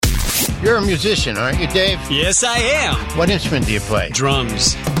You're a musician, aren't you, Dave? Yes, I am. What instrument do you play?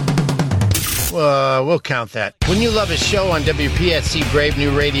 Drums. We'll count that. Wouldn't you love a show on WPSC Brave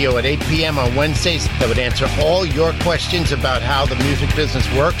New Radio at 8 p.m. on Wednesdays that would answer all your questions about how the music business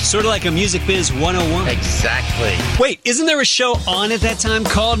works? Sort of like a Music Biz 101. Exactly. Wait, isn't there a show on at that time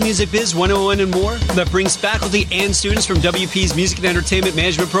called Music Biz 101 and More that brings faculty and students from WP's music and entertainment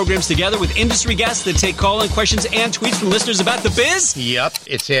management programs together with industry guests that take call-in questions and tweets from listeners about the biz? Yep.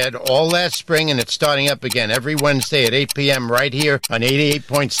 It's aired all last spring, and it's starting up again every Wednesday at 8 p.m. right here on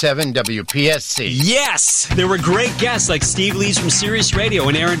 88.7 WPSC. Yes! There were great guests like Steve Lees from Sirius Radio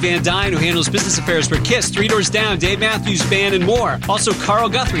and Aaron Van Dyne, who handles business affairs for KISS, Three Doors Down, Dave Matthews Band, and more. Also, Carl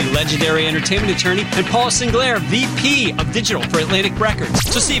Guthrie, legendary entertainment attorney, and Paul Sinclair, VP of Digital for Atlantic Records.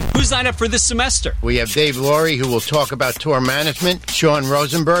 So, Steve, who's signed up for this semester? We have Dave Laurie, who will talk about tour management, Sean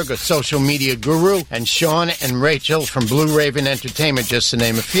Rosenberg, a social media guru, and Sean and Rachel from Blue Raven Entertainment, just to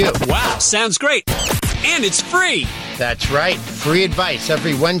name a few. Wow, sounds great. And it's free. That's right. Free advice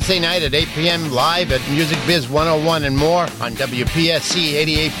every Wednesday night at 8 p.m. live at Music Biz 101 and more on WPSC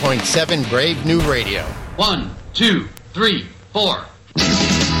 88.7 Brave New Radio. 1, 2, 3, 4. I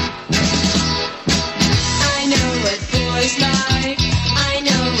know what boys like. I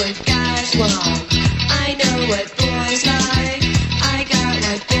know what guys want. I know what boys like. I got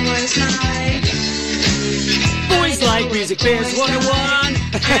what boys like. Boys like Music Biz 101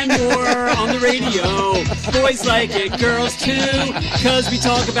 and more on the radio. Boys like it, girls too, because we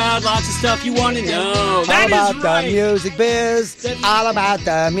talk about lots of stuff you want to know. That all about is right. the music biz. All about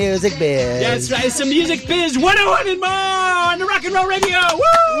the music biz. That's right. It's the Music Biz 101 and more on the Rock and Roll Radio.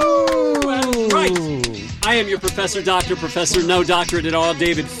 Woo! That's right. I am your Professor Doctor, Professor No Doctorate at All,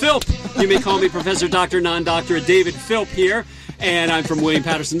 David Philp. You may call me Professor Doctor, Non-Doctorate David Philp here. And I'm from William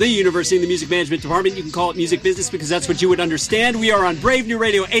Patterson, the University in the Music Management Department. You can call it music business because that's what you would understand. We are on Brave New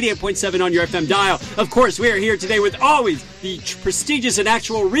Radio, 88.7 on your FM dial. Of course, we are here today with always the prestigious and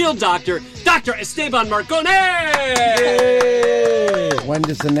actual real doctor, Dr. Esteban Marcone! Yay! When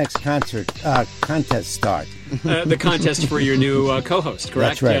does the next contest start? The contest for your new co-host,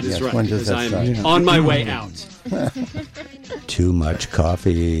 correct? That's right, That is yes. right. When does because that I'm start? on my way out. Too much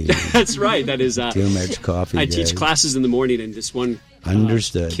coffee. That's right. That is. Too much coffee. I teach classes in the morning, and this one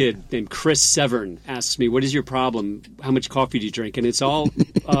Understood. kid named Chris Severn asks me, "What is your problem? How much coffee do you drink?" And it's all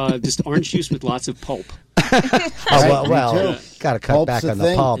just orange juice with lots of pulp. Well, got to cut Pulp's back a on the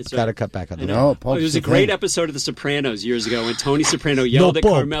thing. pulp. That's Got to right. cut back on the No, pulp. It was a great episode of The Sopranos years ago when Tony Soprano yelled at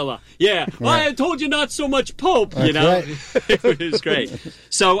pulp. Carmela. Yeah, I told you not so much pulp, you know. right. It was great.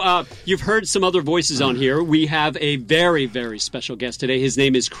 So you've heard some other voices on here. We have a very, very special guest today. His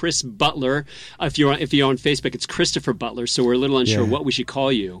name is Chris Butler. If you're on Facebook, it's Christopher Butler, so we're a little unsure what we should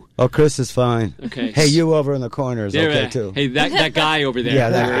call you. Oh, Chris is fine. Okay. Hey, you over in the corner is okay, too. Hey, that guy over there. Yeah,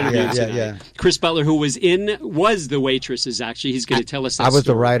 who that we're guy. interviewing Yeah, tonight. yeah. Chris Butler, who was the Waitresses, actually. He's going to tell us that I was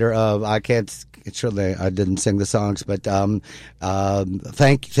the story. writer of, I didn't sing the songs, but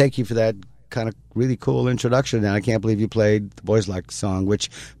thank you for that kind of really cool introduction. And I can't believe you played the Boys Like song, which,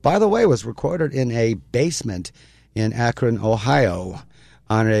 by the way, was recorded in a basement in Akron, Ohio,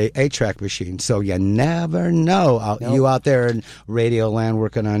 on a 8-track machine. So you never know. You out there in radio land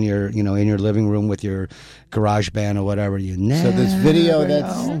working on your, in your living room with your garage band or whatever. You never So this video,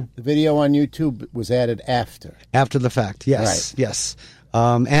 know. the video on YouTube was added after. After the fact, yes, Right. yes.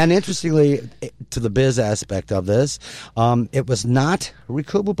 And interestingly, to the biz aspect of this, it was not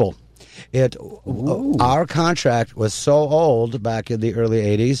recoupable. Our contract was so old back in the early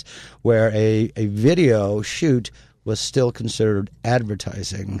 80s where a video shoot was still considered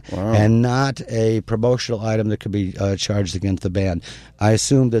advertising and not a promotional item that could be charged against the band. I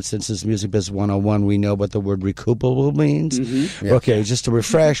assume that since it's Music Biz 101, we know what the word recoupable means. Mm-hmm. Yeah. Okay, just to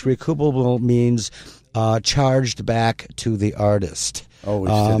refresh, recoupable means charged back to the artist.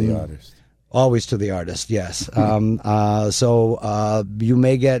 Always to the artist. Always to the artist, yes. So you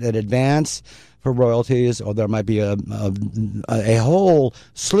may get an advance for royalties, or there might be a whole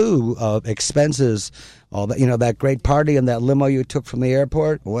slew of expenses. All that, that great party and that limo you took from the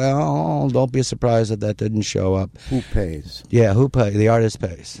airport. Well, don't be surprised that didn't show up. Who pays? Yeah, who pays? The artist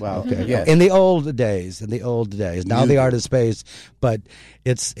pays. Wow. Okay. Yes. In the old days. Now the artist pays, but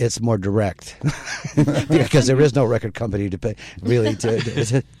it's more direct because there is no record company to pay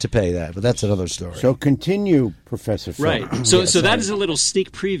to pay that. But that's another story. So continue, Professor Phil. Right. So that is a little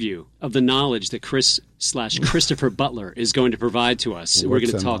sneak preview of the knowledge that Christopher Butler is going to provide to us. We're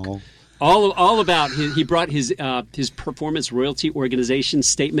going to talk all about he brought his performance royalty organization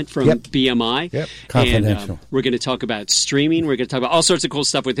statement from BMI. Yep. Confidential. And, we're going to talk about streaming. We're going to talk about all sorts of cool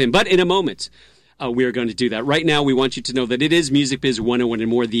stuff with him. But in a moment, we are going to do that. Right now, we want you to know that it is Music Biz 101 and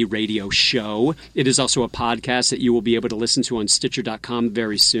More, the radio show. It is also a podcast that you will be able to listen to on Stitcher.com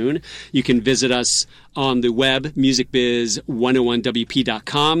very soon. You can visit us on the web,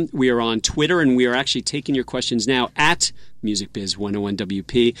 musicbiz101wp.com. We are on Twitter, and we are actually taking your questions now at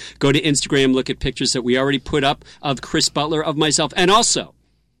musicbiz101wp. Go to Instagram, look at pictures that we already put up of Chris Butler, of myself, and also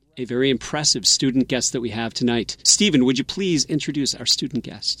a very impressive student guest that we have tonight. Stephen, would you please introduce our student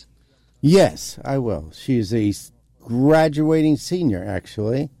guest? Yes, I will. She's a graduating senior,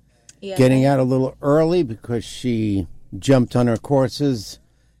 actually. Yeah. Getting out a little early because she jumped on her courses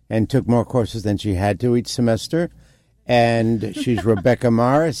and took more courses than she had to each semester. And she's Rebecca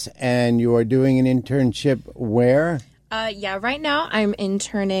Morris, and you are doing an internship where? Yeah, right now I'm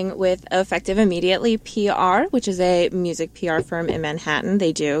interning with Effective Immediately PR, which is a music PR firm in Manhattan.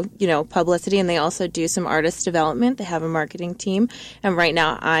 They do, publicity, and they also do some artist development. They have a marketing team, and right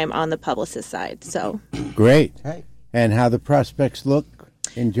now I'm on the publicist side. So great. Hey. And how the prospects look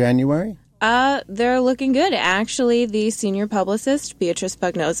in January? They're looking good. Actually, the senior publicist, Beatrice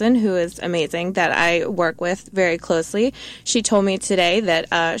Pugnosen, who is amazing, that I work with very closely, she told me today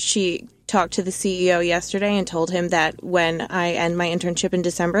that she talked to the CEO yesterday and told him that when I end my internship in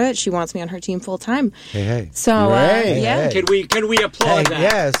December, she wants me on her team full time. Hey. So, yeah. Can we applaud that?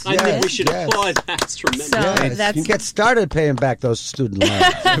 Yes, I think we should applaud that. It's tremendous. So Yes. You get started paying back those student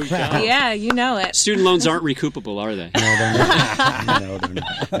loans. yeah, you know it. Student loans aren't recoupable, are they? No, they're not. No,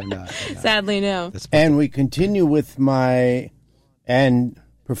 they're not. Sadly, no. And we continue with and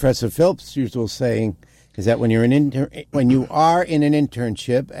Professor Phillips' usual saying is that when you are in an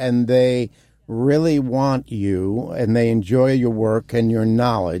internship and they really want you and they enjoy your work and your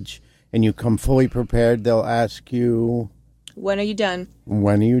knowledge and you come fully prepared, they'll ask you, when are you done?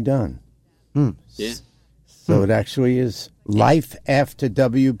 When are you done? Yeah. So it actually is life after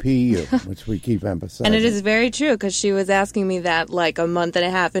WPU, which we keep emphasizing. And it is very true, because she was asking me that like a month and a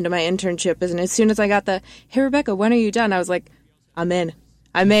half into my internship, and as soon as I got the, hey, Rebecca, when are you done? I was like, I'm in.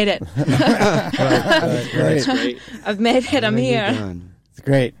 I made it. That's great. I've made it. I'm here. It's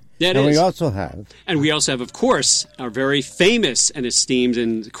great. Yeah, it and is. we also have, of course, our very famous and esteemed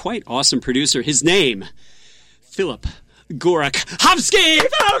and quite awesome producer. His name, Philip Gorakhovsky.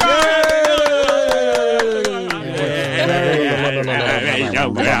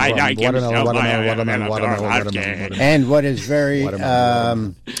 And what is very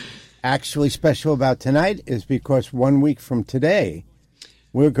actually special about tonight is because 1 week from today,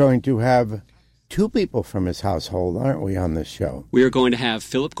 we're going to have two people from his household, aren't we, on this show? We are going to have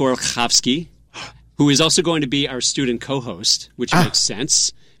Philip Gorakhovsky, who is also going to be our student co-host, which makes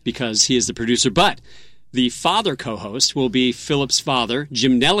sense because he is the producer. But the father co-host will be Philip's father,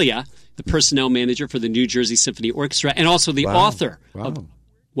 Jim Nelia, the personnel manager for the New Jersey Symphony Orchestra, and also the author of...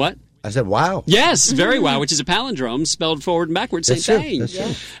 What? I said, wow. Yes, very wow, which is a palindrome spelled forward and backwards. Same thing. That's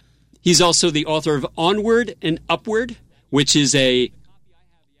true. He's also the author of Onward and Upward, which is a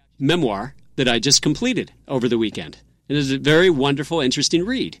memoir that I just completed over the weekend. It is a very wonderful, interesting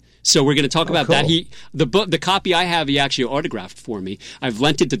read. So we're going to talk about that. The copy I have, he actually autographed for me. I've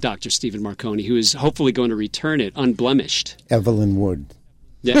lent it to Dr. Stephen Marconi, who is hopefully going to return it unblemished. Evelyn Wood.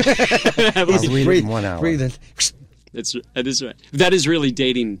 Yeah. Read 1 hour. Breathing. That is right. That is really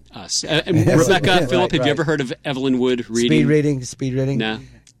dating us. Rebecca, Philip, have you ever heard of Evelyn Wood reading? Speed reading. No.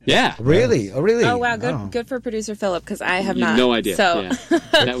 Yeah. Really? Oh, really? Oh, wow. Good for producer Philip, because I have You have not. no idea. So. Yeah.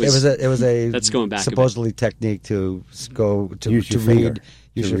 That It was a that's going back supposedly technique to go to Use your read. finger.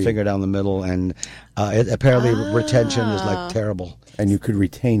 Use To your read. finger down the middle, and apparently retention is like terrible. And you could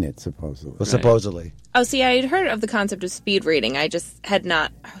retain it, supposedly. Well, supposedly. Oh, see, I had heard of the concept of speed reading. I just had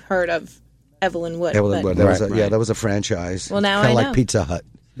not heard of Evelyn Wood. Evelyn Wood. but That was a franchise. Well, now Kinda I like know. Pizza Hut.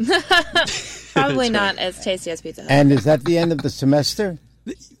 Probably not as tasty as Pizza Hut. And is that the end of the semester?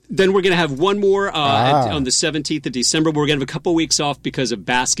 Then we're going to have one more on the 17th of December. We're going to have a couple weeks off because of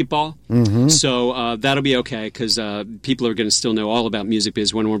basketball. Mm-hmm. So that'll be okay because people are going to still know all about Music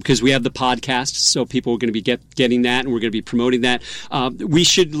Biz 101 because we have the podcast. So people are going to be getting that, and we're going to be promoting that. We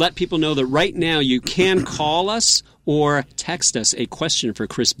should let people know that right now you can call us or text us a question for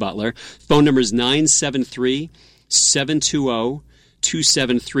Chris Butler. Phone number is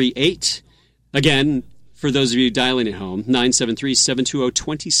 973-720-2738. Again, for those of you dialing at home,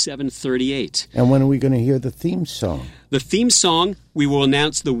 973-720-2738. And when are we going to hear the theme song? The theme song, we will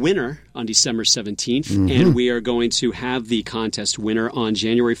announce the winner on December 17th, and we are going to have the contest winner on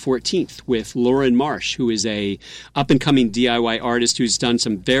January 14th with Lauren Marsh, who is a up-and-coming DIY artist who's done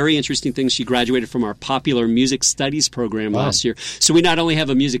some very interesting things. She graduated from our popular music studies program last year. So we not only have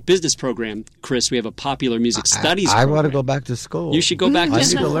a music business program, Chris, we have a popular music studies I program. want to go back to school. You should go back to I need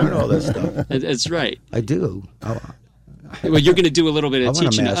school. to learn all this stuff. That's right. I do. Well, you're going to do a little bit I of want a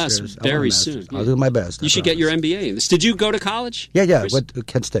teaching to us master's. I want a very master's. soon. I'll do my best. You should get your MBA in this. Did you go to college? Yeah. Chris? What,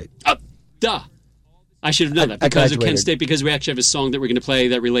 Kent State. Duh. I should have known that I because of Kent graduated. State, because we actually have a song that we're going to play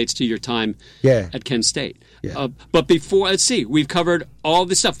that relates to your time Yeah. at Kent State. Yeah. But before, let's see, we've covered all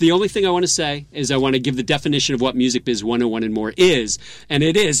this stuff. The only thing I want to say is I want to give the definition of what Music Biz 101 and more is, and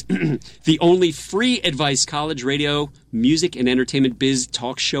it is the only free advice college radio, music, and entertainment biz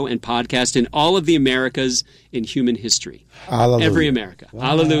talk show and podcast in all of the Americas in human history. Hallelujah. Every America.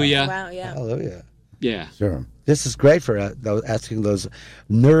 Hallelujah. Wow, yeah. Hallelujah. Yeah. Sure. This is great for asking those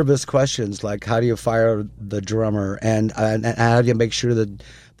nervous questions like how do you fire the drummer and how do you make sure that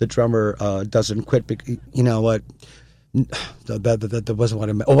the drummer doesn't quit? You know what? That wasn't what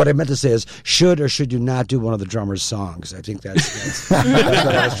I meant. What I meant to say is should or should you not do one of the drummer's songs? I think that's that's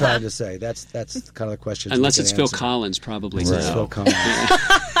what I was trying to say. That's kind of the question. Unless it's Phil Collins, probably. It's No. Phil Collins.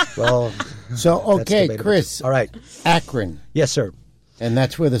 Well, So, okay, debatable. Chris. All right. Akron. Yes, sir. And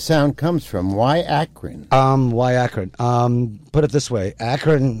that's where the sound comes from. Why Akron? Why Akron? Put it this way: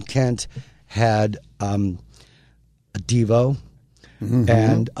 Akron, Kent had a Devo,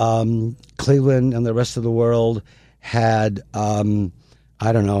 and Cleveland and the rest of the world had I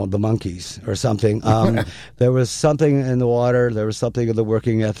don't know, the Monkees or something. There was something in the water. There was something in the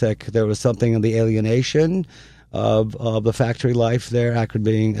working ethic. There was something in the alienation of the factory life there. Akron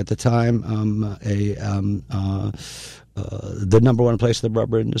being at the time the number one place in the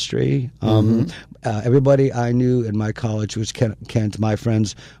rubber industry. Everybody I knew in my college was Kent. My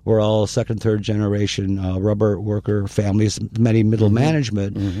friends were all second, third generation rubber worker families, many middle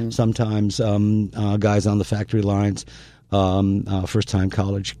management, sometimes guys on the factory lines. First-time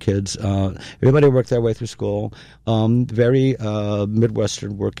college kids. Everybody worked their way through school. Very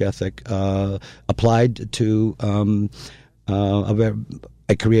Midwestern work ethic applied to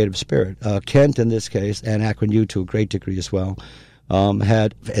a creative spirit. Kent, in this case, and Akron U to a great degree as well,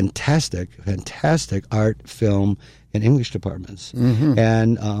 had fantastic art, film, and English departments.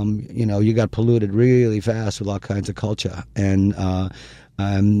 And, you got polluted really fast with all kinds of culture.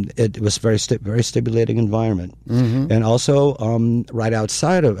 And it was very stimulating environment. And also, right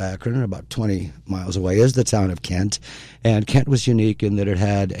outside of Akron, about 20 miles away, is the town of Kent. And Kent was unique in that it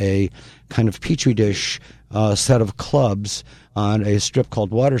had a kind of petri dish set of clubs on a strip called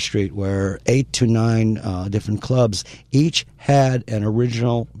Water Street, where 8 to 9 different clubs each had an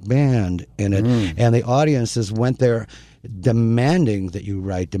original band in it. And the audiences went there demanding that you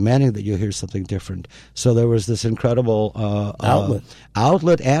write, demanding that you hear something different. So there was this incredible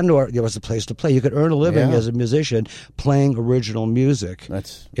outlet, and or there was a place to play. You could earn a living as a musician playing original music.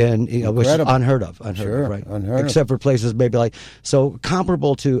 That's which is unheard of, Sure, right? unheard of. Except for places maybe like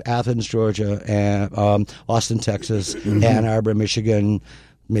comparable to Athens, Georgia, and Austin, Texas, Ann Arbor, Michigan.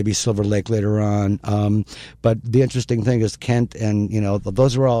 Maybe Silver Lake later on, but the interesting thing is Kent, and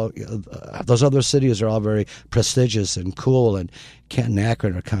those other cities are all very prestigious and cool, and Kent and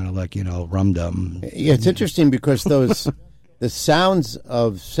Akron are kind of like rum-dum. Yeah, it's interesting because the sounds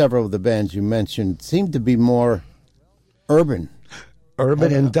of several of the bands you mentioned seem to be more urban,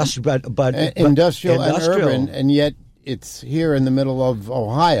 industrial, but industrial and urban, and yet it's here in the middle of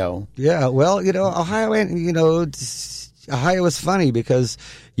Ohio. Yeah, well, Ohio ain't, Ohio was funny because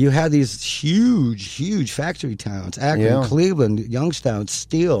you had these huge factory towns: Akron, Cleveland, Youngstown,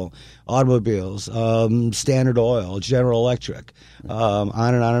 steel, automobiles, Standard Oil, General Electric,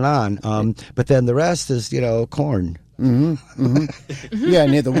 on and on and on. But then the rest is, corn. Yeah,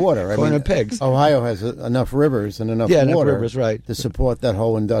 near the water. Corn and pigs. Ohio has enough rivers and enough enough water rivers, right, to support that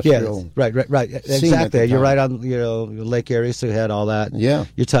whole industrial. Yeah, right. Exactly. You're right on your lake area, so you had all that. Yeah,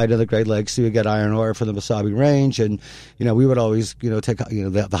 you're tied to the Great Lakes, so you get iron ore from the Wasabi Range, and we would always take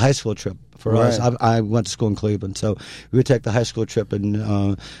the high school trip. For us, I went to school in Cleveland, so we would take the high school trip,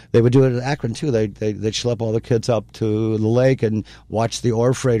 and they would do it at Akron too. They'd schlep all the kids up to the lake and watch the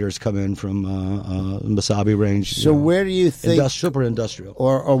ore freighters come in from the Wasabi Range. So where do you think super industrial,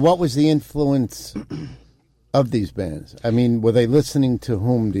 or what was the influence of these bands? I mean, were they listening to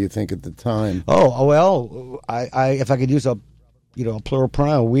whom? Do you think at the time? Oh well, I if I could use a plural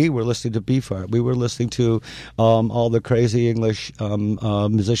pronoun. We were listening to Beefheart. We were listening to all the crazy English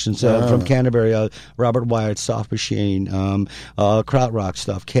musicians from Canterbury, Robert Wyatt, Soft Machine, krautrock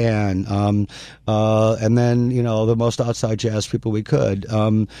stuff, Can, and then the most outside jazz people we could,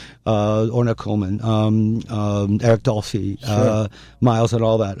 Ornette Coleman, Eric Dolphy, Miles, and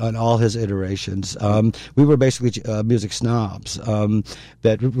all that, on all his iterations. We were basically music snobs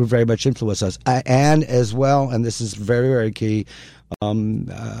that very much influenced us, and as well, and this is very, very key.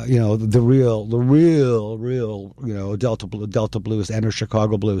 The real Delta blues and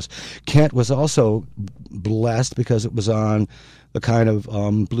Chicago blues. Kent was also blessed because it was on the kind of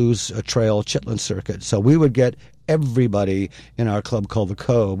blues trail Chitlin circuit. So we would get everybody in our club called the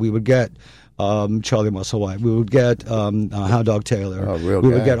Cove. We would get Charlie Musselwhite. We would get Hound Dog Taylor. We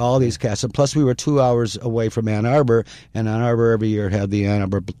would get all these cats. And plus, we were 2 hours away from Ann Arbor, and Ann Arbor every year had the Ann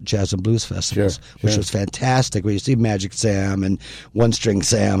Arbor Jazz and Blues Festivals, which was fantastic. Where you see Magic Sam and One String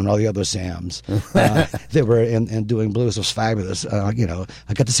Sam and all the other Sams. They were and doing blues. It was fabulous. I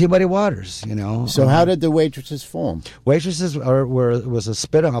got to see Muddy Waters. So how did the Waitresses form? Waitresses was a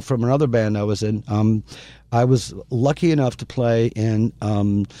spin-off from another band I was in. I was lucky enough to play in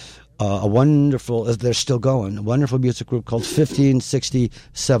a wonderful, they're still going, a wonderful music group called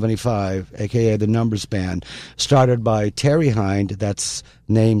 156075, a.k.a. the Numbers Band, started by Terry Hind. That's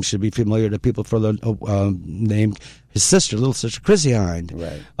name should be familiar to people for the name, his sister, little sister, Chrissy Hind,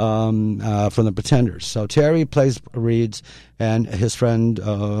 right. From the Pretenders. So Terry plays reeds, and his friend,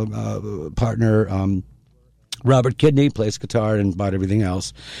 partner, Robert Kidney plays guitar and about everything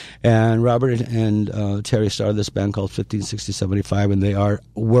else. And Robert and Terry started this band called 156075, and they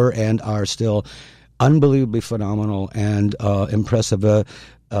were and are still unbelievably phenomenal and impressive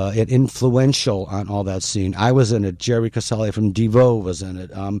and influential on all that scene. I was in it. Jerry Casale from Devo was in it.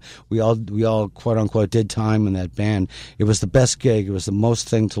 We all quote unquote did time in that band. It was the best gig. It was the most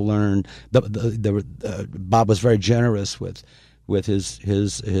thing to learn. Bob was very generous with his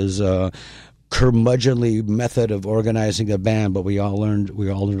curmudgeonly method of organizing a band, but we all learned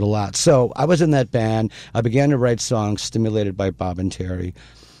a lot. So I was in that band. I began to write songs stimulated by Bob and Terry,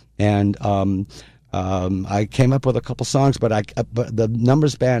 and I came up with a couple songs. But the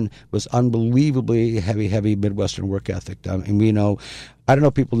Numbers Band was unbelievably heavy Midwestern work ethic. And I don't know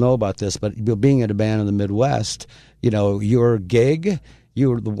if people know about this, but being in a band in the Midwest, your gig, you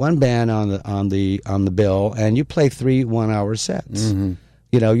were the one band on the bill, and you play 3 1-hour sets. Mm-hmm.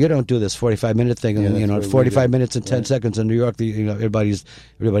 You don't do this 45-minute thing, and 45 minutes and 10 seconds in New York. Everybody's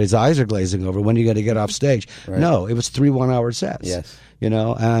eyes are glazing over. When are you going to get off stage? Right. No, it was 3 1-hour sets. Yes,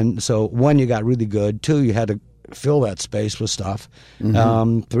 and so 1, you got really good. 2, you had to fill that space with stuff.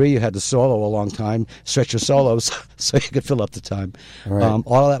 Mm-hmm. 3, you had to solo a long time, stretch your solos so you could fill up the time. Right.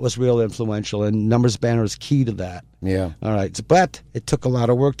 All of that was real influential, and Numbers Band was key to that. Yeah. All right, but it took a lot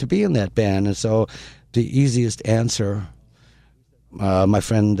of work to be in that band, and so the easiest answer. My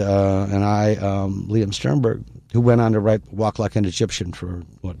friend and I, Liam Sternberg, who went on to write "Walk Like an Egyptian" for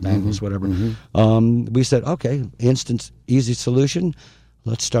Bangles, whatever. Mm-hmm. We said, okay, easy solution.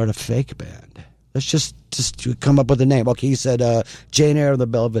 Let's start a fake band. Let's just come up with a name. Okay, he said Jane Eyre and the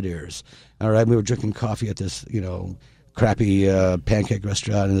Belvederes. All right, we were drinking coffee at this, crappy pancake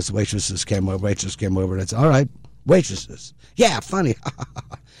restaurant, and this waitress came over, and I said, all right, Waitresses. Yeah, funny.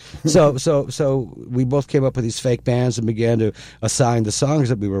 So we both came up with these fake bands and began to assign the songs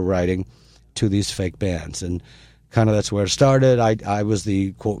that we were writing to these fake bands, and kind of that's where it started. I was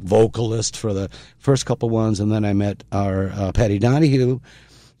the quote vocalist for the first couple ones, and then I met our Patty Donahue,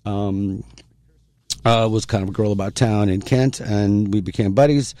 was kind of a girl about town in Kent, and we became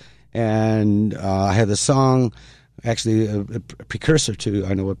buddies. And I had the song, actually a precursor to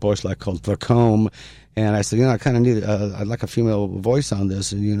I Know What Boys Like, called "The Comb." And I said, I kind of need, I'd like a female voice on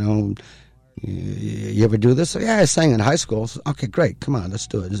this. And, you ever do this? Yeah, I sang in high school. So, okay, great. Come on, let's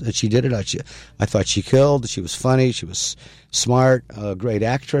do it. And she did it. I thought she killed. She was funny. She was smart, a great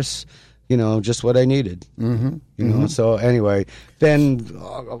actress, just what I needed. Mm-hmm. So anyway, then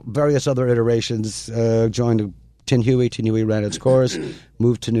various other iterations, joined Tin Huey. Tin Huey ran its course,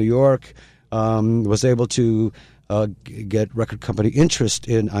 moved to New York, was able to get record company interest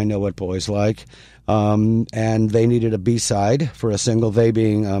in I Know What Boys Like. And they needed a B-side for a single, they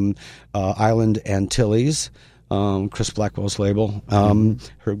being Island Antilles, Chris Blackwell's label,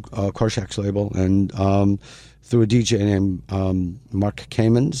 her Korshak's label, and through a DJ named Mark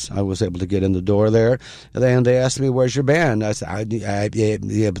Kamens, I was able to get in the door there. And they asked me, "Where's your band?" I said,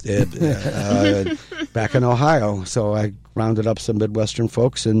 back in Ohio. So I rounded up some Midwestern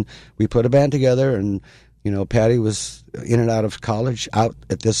folks, and we put a band together. And Patty was in and out of college, out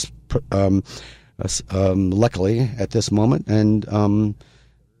at this luckily at this moment, and I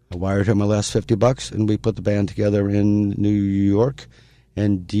wired her my last $50, and we put the band together in New York,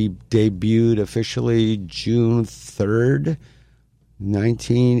 and debuted officially June 3rd,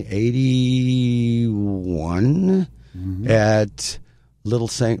 1981, at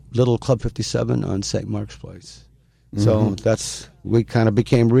Little Club 57 on St. Mark's Place. So we kind of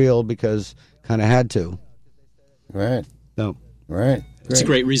became real because kind of had to. Right. So. Right. It's a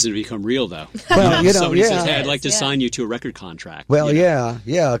great reason to become real, though. Well, somebody says, "Hey, I'd like to sign you to a record contract." Well, yeah,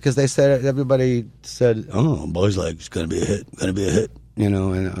 because they said, everybody said, "Oh, Boys Like it's going to be a hit, and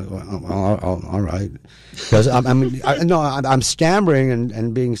all right, because I'm stammering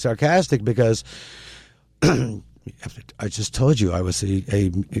and being sarcastic because I just told you I was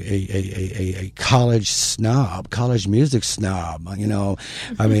a college snob, college music snob.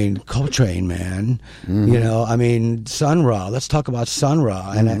 Coltrane, man. Sun Ra. Let's talk about Sun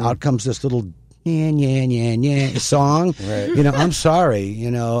Ra, and out comes this little song. Right. I'm sorry.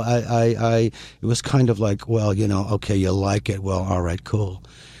 It was kind of like, well, okay, you like it. Well, all right, cool.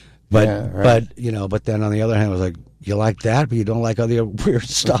 But but then on the other hand, I was like, you like that, but you don't like other weird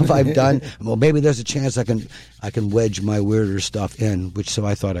stuff I've done. Well, maybe there's a chance I can wedge my weirder stuff in, so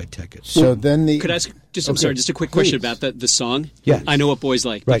I thought I'd take it. So then could I ask just a quick question about the song? Yeah, I know what Boys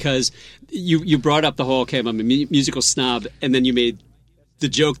Like, right. Because you brought up the whole I'm a musical snob, and then you made the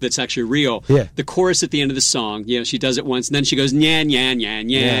joke that's actually real. Yeah. The chorus at the end of the song, she does it once, and then she goes, nyan, nyan, nyan,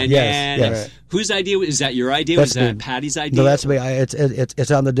 nyan, Yes. nyan. Whose idea? Is that your idea? Was that Patty's idea? No, that's me.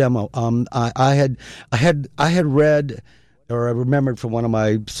 It's on the demo. I had read, or I remembered from one of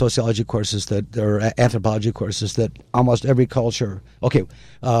my sociology courses or anthropology courses, that almost every culture. Okay,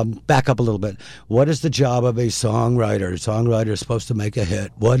 back up a little bit. What is the job of a songwriter? A songwriter is supposed to make a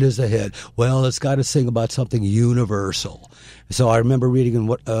hit. What is a hit? Well, it's got to sing about something universal. So I remember reading in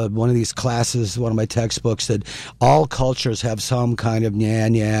one of these classes, one of my textbooks, that all cultures have some kind of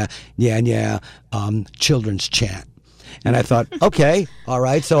children's chant. And I thought, okay, all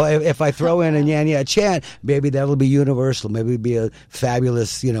right. So if I throw in a chant, maybe that'll be universal. Maybe it'll be a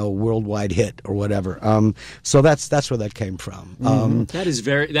fabulous, worldwide hit or whatever. So that's where that came from. That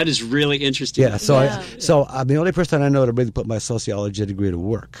is really interesting. Yeah. So I'm the only person I know to really put my sociology degree to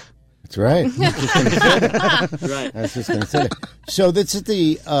work. That's right. Right. I was just going to say. So this is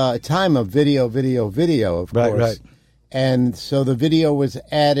the time of video, of course. Right. And so the video was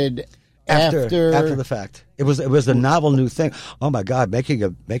added after the fact. It was a novel new thing. Oh my God, making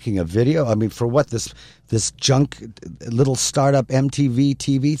a video. I mean, for what, this junk little startup MTV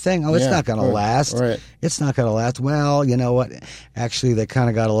TV thing? Oh, it's not going to last. Right. It's not going to last. Well, you know what? Actually, they kind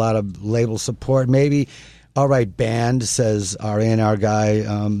of got a lot of label support. Maybe. All right, band, says our A&R guy,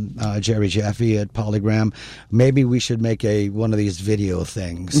 Jerry Jaffe at Polygram, maybe we should make one of these video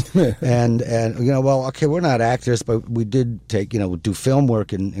things. and okay, we're not actors, but we did do film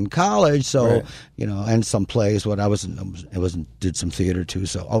work in college, so, right. And some plays. Did some theater too,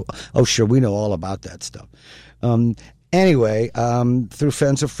 so, sure, we know all about that stuff. Anyway, through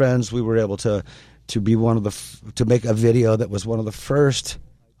Friends of Friends, we were able to be to make a video that was one of the first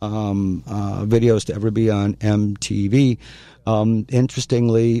videos to ever be on MTV.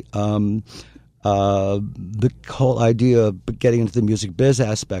 Interestingly, the whole idea of getting into the music biz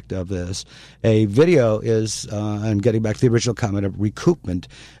aspect of this, a video is, and getting back to the original comment of recoupment,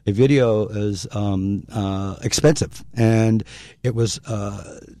 a video is expensive. And it was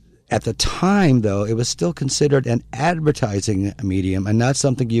at the time, though, it was still considered an advertising medium and not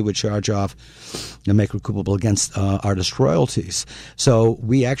something you would charge off and make recoupable against artist royalties. So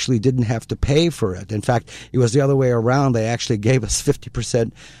we actually didn't have to pay for it. In fact, it was the other way around. They actually gave us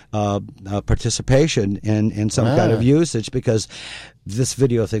 50% participation in some kind of usage, because this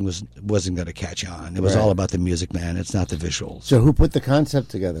video thing wasn't going to catch on. It was all about the music, man. It's not the visuals. So who put the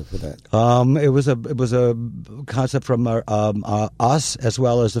concept together for that? It was a concept from us as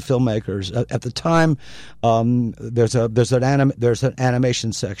well as the filmmakers. At the time, there's an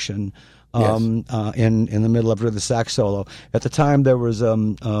animation section in the middle of the sax solo. At the time, there was a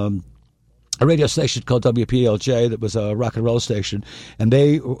radio station called WPLJ that was a rock and roll station, and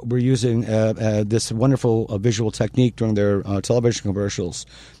they were using this wonderful visual technique during their television commercials,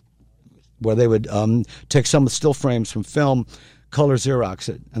 where they would take some still frames from film, color Xerox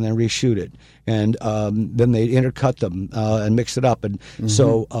it, and then reshoot it, and then they intercut them and mix it up. And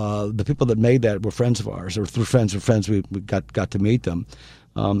so the people that made that were friends of ours, or through Friends of Friends, we got to meet them,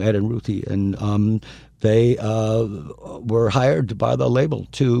 Ed and Ruthie, and they were hired by the label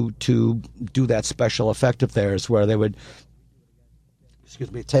to do that special effect of theirs, where they would,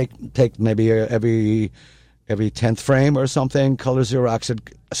 take maybe every 10th frame or something, color Xerox it,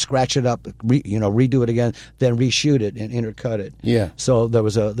 scratch it up, redo it again, then reshoot it and intercut it. Yeah. So there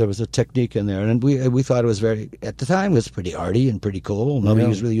was a technique in there, and we thought it was at the time it was pretty arty and pretty cool. Nobody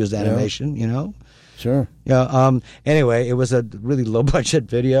really used animation, Sure. Yeah. Anyway, it was a really low budget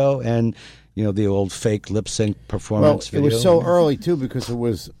video, and the old fake lip sync performance video. It was so early too because it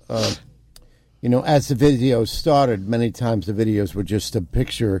was. As the videos started, many times the videos were just a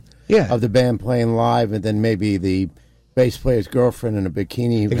picture of the band playing live, and then maybe the bass player's girlfriend in a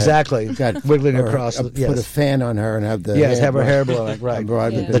bikini. Got wiggling across. Put a fan on her and have the have her hair blowing. Right.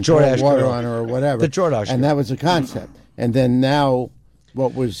 The Jordache water on her or whatever. The Jordache. And that was the concept. And then now,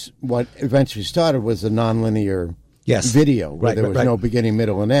 what eventually started was a nonlinear video where there was no beginning,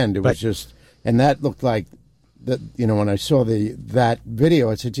 middle, and end. It was just, and that looked like that. When I saw that video,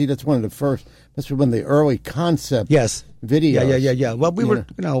 I said, "Gee, that's one of the first." That's one of the early concept videos. Yeah. Well, we were,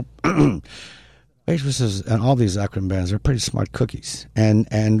 Waitresses and all these Akron bands are pretty smart cookies,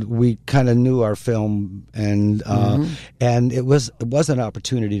 and we kind of knew our film, and it was an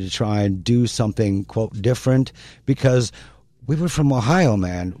opportunity to try and do something quote different because we were from Ohio,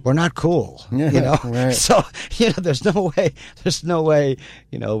 man. We're not cool, Right. So there's no way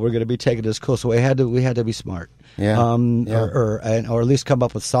we're going to be taken as cool. So we had to be smart. Or at least come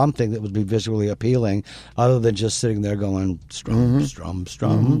up with something that would be visually appealing, other than just sitting there going strum,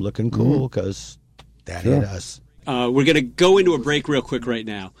 looking cool because that hit us. We're going to go into a break real quick right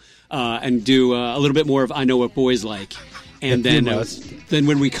now and do a little bit more of I Know What Boys Like. And then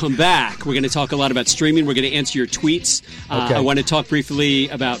when we come back, we're going to talk a lot about streaming. We're going to answer your tweets. Okay. I want to talk briefly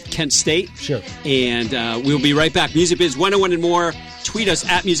about Kent State. Sure. And we'll be right back. Music Biz 101 and more. Tweet us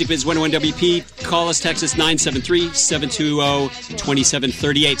at MusicBiz101WP. Call us, text us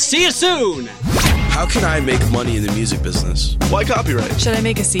 973-720-2738. See you soon! How can I make money in the music business? Why copyright? Should I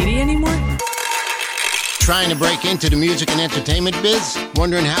make a CD anymore? Trying to break into the music and entertainment biz?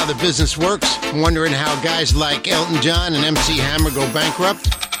 Wondering how the business works? Wondering how guys like Elton John and MC Hammer go bankrupt?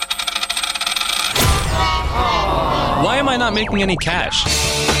 Why am I not making any cash?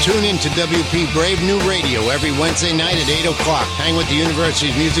 Tune in to WP Brave New Radio every Wednesday night at 8 o'clock. Hang with the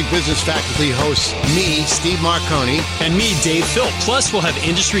university's music business faculty hosts, me, Steve Marconi. And me, Dave Phil. Plus, we'll have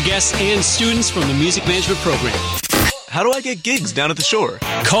industry guests and students from the music management program. How do I get gigs down at the shore?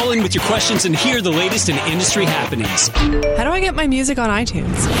 Call in with your questions and hear the latest in industry happenings. How do I get my music on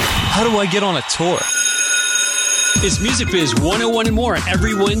iTunes? How do I get on a tour? It's Music Biz 101 and more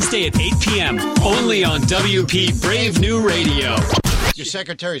every Wednesday at 8 p.m. Only on WP Brave New Radio. Your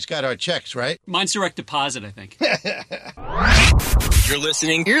secretary's got our checks, right? Mine's direct deposit, I think. You're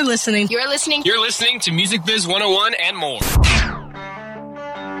listening. You're listening. You're listening. You're listening to Music Biz 101 and more.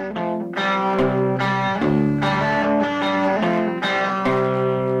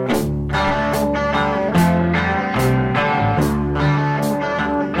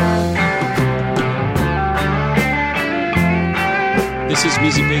 This is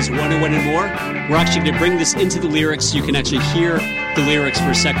Music Biz 101 and more. We're actually going to bring this into the lyrics so you can actually hear the lyrics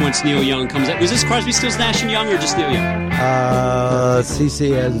for a sec once Neil Young comes out. Was this Crosby, Stills, Nash & Young or just Neil Young?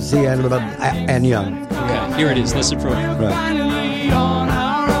 CC and Young. Okay, here it is. Listen for it. Right.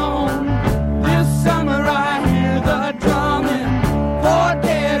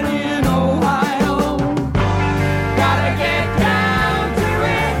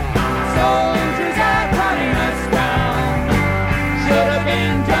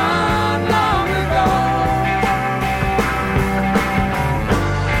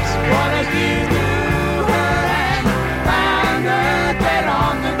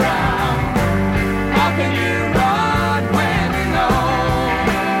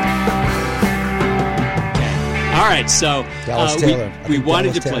 All right, so we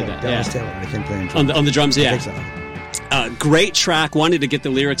wanted to play that. Dallas Taylor, I think, playing on the drums, yeah. I think so. Great track. Wanted to get the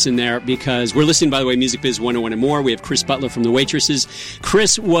lyrics in there because we're listening, by the way, Music Biz 101 and more. We have Chris Butler from the Waitresses.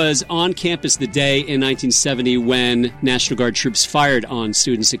 Chris was on campus the day in 1970 when National Guard troops fired on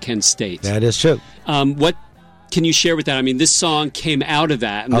students at Kent State. That is true. What can you share with that? I mean, this song came out of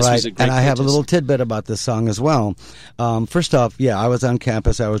that, and this was a great and I have a little tidbit about this song as well. First off, I was on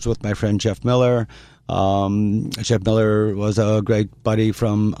campus. I was with my friend Jeff Miller. Jeff Miller was a great buddy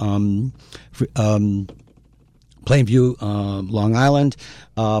from Plainview, Long Island.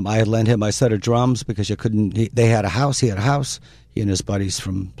 I had lent him my set of drums because they had a house. He had a house. He and his buddies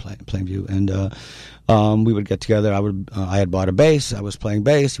from Plainview, and we would get together. I had bought a bass. I was playing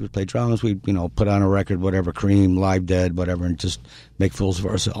bass. He would play drums. We'd put on a record, whatever, Cream, Live Dead, whatever, and just make fools of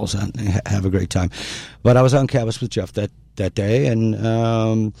ourselves and have a great time. But I was on campus with Jeff that day,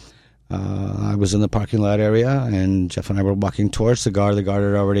 and I was in the parking lot area, and Jeff and I were walking towards the guard. The guard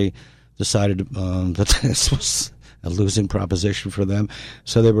had already decided that this a losing proposition for them.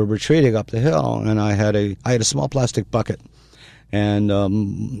 So they were retreating up the hill, and I had a small plastic bucket. And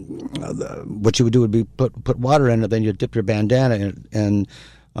what you would do would be put water in it, then you'd dip your bandana in it, and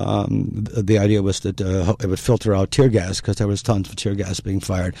the idea was that it would filter out tear gas, because there was tons of tear gas being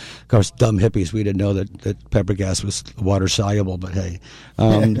fired. Of course, dumb hippies, we didn't know that pepper gas was water soluble, but hey.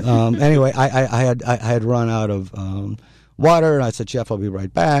 Anyway, I had run out of water, and I said, Jeff, I'll be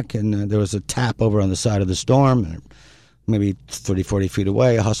right back. And there was a tap over on the side of the storm, and maybe 30, 40 feet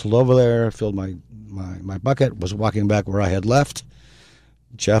away. I hustled over there, filled my bucket, was walking back where I had left.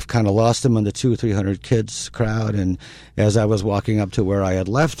 Jeff kind of lost him in the 200 or 300 kids crowd, and as I was walking up to where I had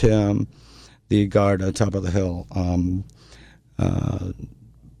left him, the guard on top of the hill,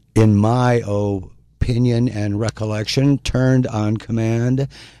 in my opinion and recollection, turned on command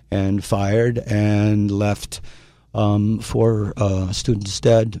and fired and left 4 students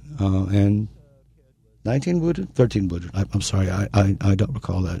dead and 19 wounded, 13 wounded. I'm sorry, I don't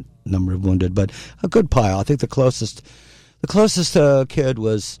recall that number of wounded, but a good pile. I think the closest kid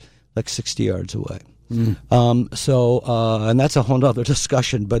was like 60 yards away. And that's a whole other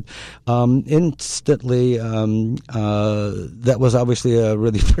discussion. But instantly, that was obviously a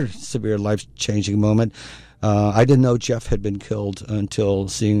really very severe, life-changing moment. I didn't know Jeff had been killed until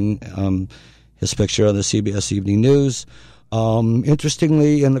seeing his picture on the CBS Evening News.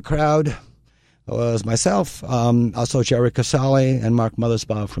 Interestingly, in the crowd was myself, also Jerry Casale and Mark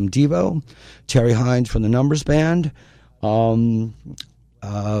Mothersbaugh from Devo, Terry Hines from the Numbers Band, a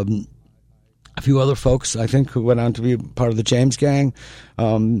few other folks, I think, who went on to be part of the James Gang.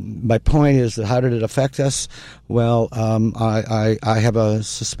 My point is that how did it affect us? Well, I have a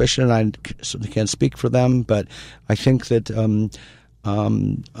suspicion, I certainly can't speak for them, but I think that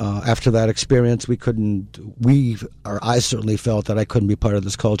after that experience, I certainly felt that I couldn't be part of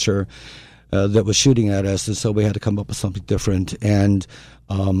this culture that was shooting at us, and so we had to come up with something different. And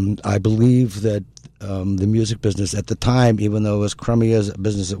I believe that the music business at the time, even though as crummy as a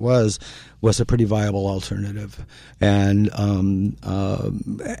business it was a pretty viable alternative. And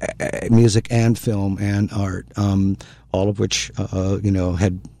music and film and art, all of which the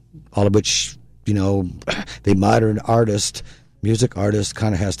modern music artist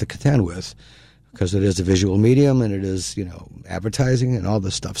kind of has to contend with, because it is a visual medium and it is, advertising and all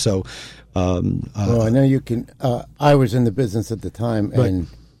this stuff. So, well, I know you can. I was in the business at the time, and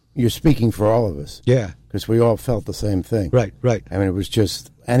you're speaking for all of us. Yeah, because we all felt the same thing. Right. I mean, it was just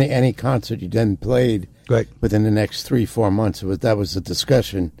any concert you then played. Right. Within the next 3-4 months, that was the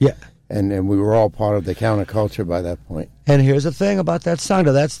discussion. Yeah. And we were all part of the counterculture by that point. And here's the thing about that song.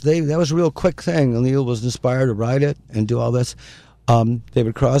 That was a real quick thing. Neil was inspired to write it and do all this.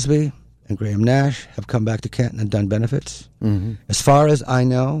 David Crosby and Graham Nash have come back to Canton and done benefits. Mm-hmm. As far as I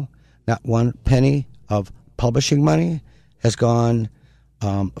know, not one penny of publishing money has gone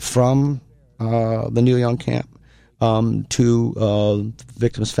from the Neil Young camp to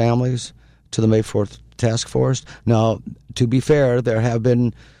victims' families, to the May 4th task force. Now, to be fair, there have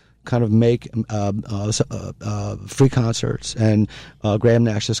been kind of free concerts, and Graham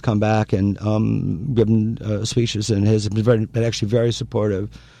Nash has come back and given speeches, and has been actually very supportive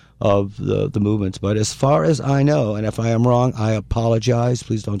of the movements. But as far as I know, and if I am wrong, I apologize.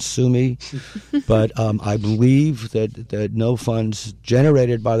 Please don't sue me. But I believe that no funds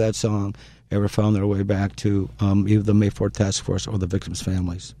generated by that song ever found their way back to either the May 4th Task Force or the victims'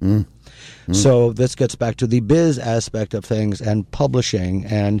 families. So this gets back to the biz aspect of things and publishing,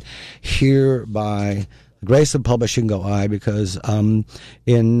 and here by the grace of publishing go I, because in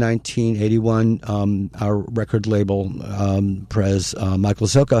 1981 our record label Prez, Michael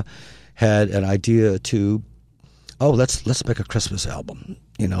Zilka, had an idea to let's make a Christmas album.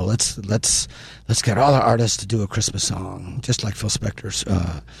 Let's get all our artists to do a Christmas song, just like Phil Spector's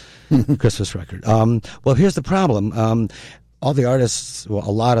Christmas record. Well, here's the problem. A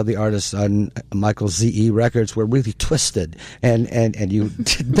lot of the artists on Michael's ZE records were really twisted, and you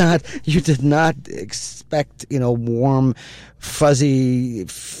did not expect warm, fuzzy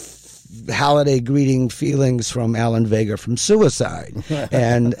holiday greeting feelings from Alan Vega from Suicide,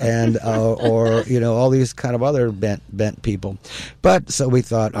 and or all these kind of other bent people. But so we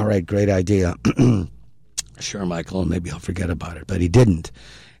thought, all right, great idea. Sure, Michael, maybe I'll forget about it, but he didn't.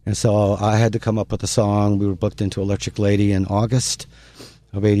 And so I had to come up with a song. We were booked into Electric Lady in August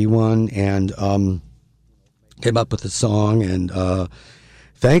of 81, and came up with a song. And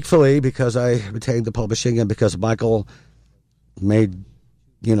thankfully, because I retained the publishing and because Michael made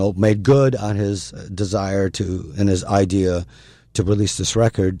good on his desire to and his idea to release this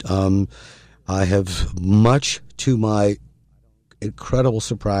record, I have, much to my incredible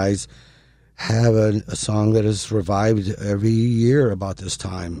surprise, have a song that is revived every year about this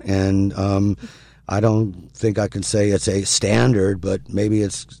time. And I don't think I can say it's a standard, but maybe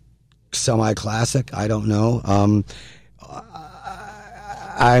it's semi-classic. I don't know.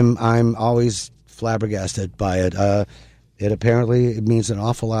 I'm always flabbergasted by it. It means an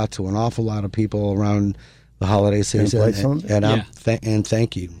awful lot to an awful lot of people around the holiday season. And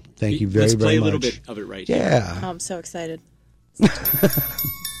thank you. Thank you very, very much. Let's play a little bit of it right here. Yeah. Oh, I'm so excited.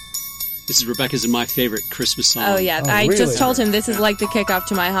 This is Rebecca's and my favorite Christmas song. Oh, yeah. I really? just told him this is like the kickoff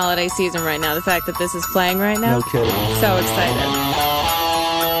to my holiday season right now. The fact that this is playing right now. No kidding. So excited.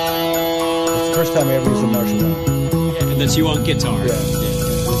 It's the first time I ever used a Marshall. Yeah, and that's you on guitar. Yeah.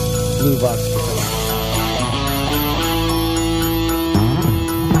 Blue box guitar.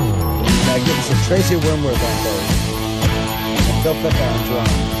 Now give us a Tracy Winworth on those. And Phil Pepper on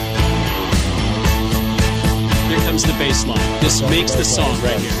drums. Here comes the bass line. This makes the song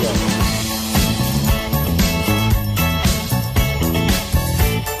right here.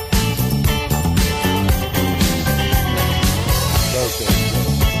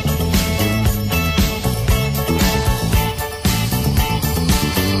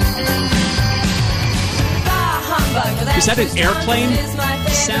 Is that an airplane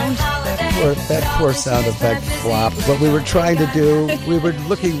sound? That poor sound effect flopped. What we were trying to do, we were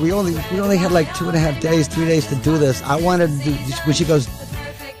looking. We only had like 2.5 days, 3 days to do this. I wanted to do, when she goes,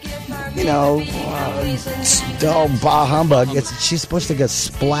 bah humbug. She's supposed to get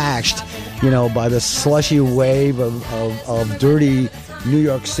splashed, by the slushy wave of dirty New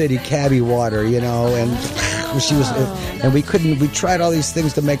York City cabbie water, and she was, and we couldn't. We tried all these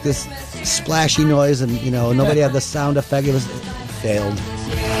things to make this splashy noise, and nobody had the sound effect. It failed.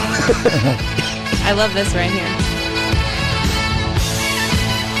 I love this right here.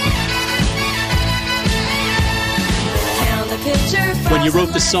 When you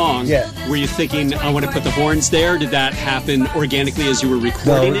wrote the song, Yeah. were you thinking, I want to put the horns there? Did that happen organically as you were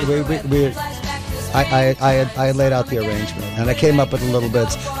recording it? I had laid out the arrangement, and I came up with a little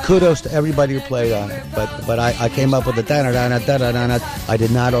bits. Kudos to everybody who played on it, but I came up with the da-da-da-da, da-da-da-da. I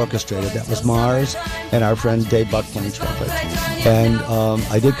did not orchestrate it. That was Mars and our friend Dave Buck playing trumpet. And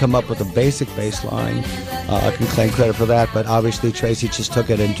I did come up with a basic bass line. I can claim credit for that, but obviously Tracy just took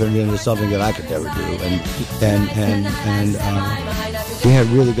it and turned it into something that I could never do. And we had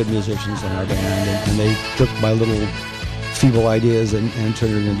really good musicians in our band, and they took my little feeble ideas and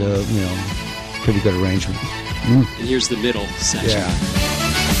turned it into, pretty good arrangement. And here's the middle section. Yeah.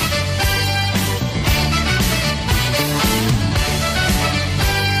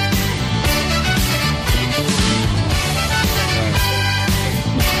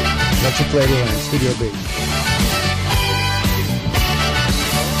 Let's play the line, Studio B.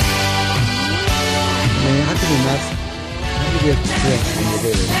 Man, how can you not? How do you get tricked when you do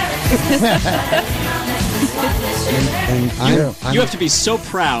it? You have to be so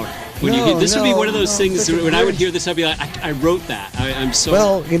proud. When you this would be one of those things. When I would hear this, I'd be like, I wrote that. I'm so.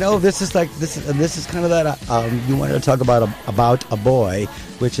 Well, this is like this is kind of that. You wanted to talk about a boy,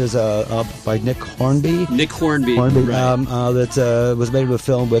 which is by Nick Hornby. Nick Hornby. Right. That was made into a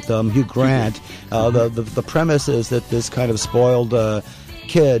film with Hugh Grant. The premise is that this kind of spoiled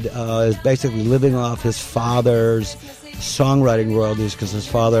kid is basically living off his father's songwriting royalties because his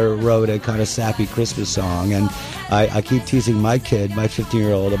father wrote a kind of sappy Christmas song, and I keep teasing my kid, my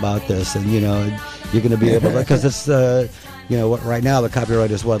 15-year-old, about this, and you're going to be able to, because it's right now the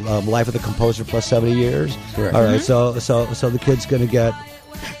copyright is life of the composer plus 70 years. Correct. All right, so the kid's going to get.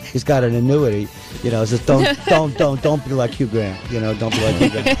 He's got an annuity, says don't be like Hugh Grant, don't be like Hugh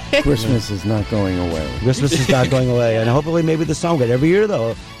Grant. Christmas is not going away. Christmas is not going away, and hopefully maybe the song, but every year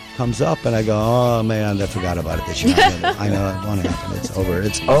though comes up and I go, oh man, I forgot about it this year. I know it won't happen. It's over.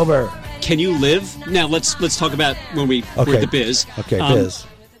 It's over. Can you live? Now let's talk about when we were the biz. Okay, biz.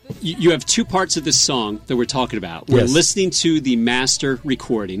 You have two parts of this song that we're talking about. We're listening to the master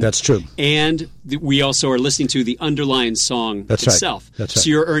recording. That's true. And we also are listening to the underlying song itself. Right. That's right. So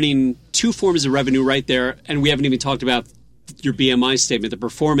you're earning two forms of revenue right there, and we haven't even talked about your BMI statement, the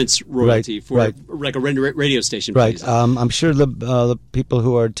performance royalty for like a radio station. Right. I'm sure the people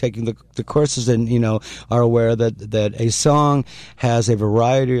who are taking the courses and are aware that a song has a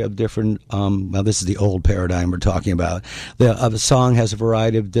variety of different. Well, this is the old paradigm we're talking about. The song has a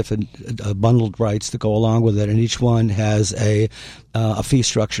variety of different bundled rights that go along with it, and each one has a fee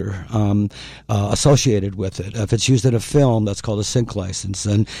structure associated with it. If it's used in a film, that's called a sync license,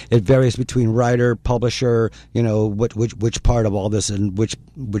 and it varies between writer, publisher, which part of all this and which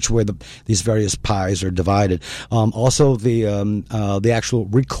way these various pies are divided. Also, the actual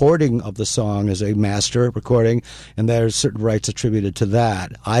recording of the song as a master recording, and there are certain rights attributed to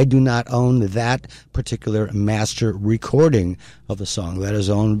that. I do not own that particular master recording of the song. That is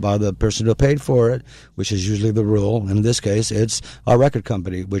owned by the person who paid for it, which is usually the rule. In this case, it's our record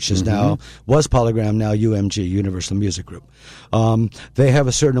company, which is now, was Polygram, now UMG, Universal Music Group. They have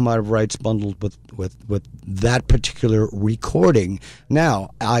a certain amount of rights bundled with that particular recording.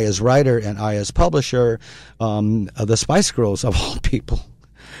 Now, I as writer and I as publisher, the Spice Girls, of all people,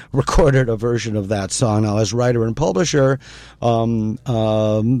 recorded a version of that song. Now, as writer and publisher,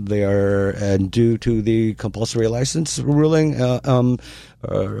 they are, and due to the compulsory license ruling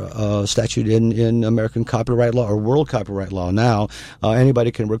statute in American copyright law or world copyright law now,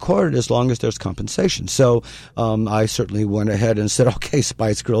 anybody can record it as long as there's compensation. So I certainly went ahead and said, okay,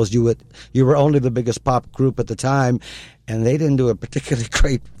 Spice Girls, you were only the biggest pop group at the time, and they didn't do a particularly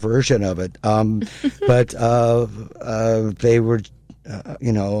great version of it. But they were,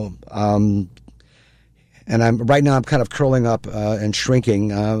 and right now I'm kind of curling up and shrinking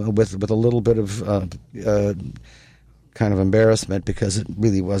with a little bit of kind of embarrassment because it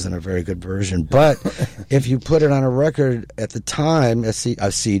really wasn't a very good version. But if you put it on a record at the time, a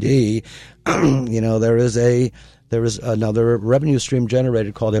CD, there is another revenue stream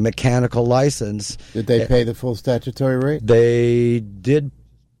generated called a mechanical license. Did they pay the full statutory rate? They did.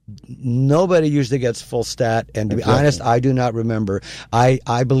 Nobody usually gets full stat, and to be honest, I do not remember.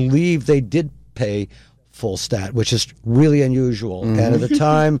 I believe they did pay full stat, which is really unusual. And at the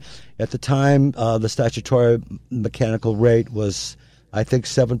time, the statutory mechanical rate was, I think,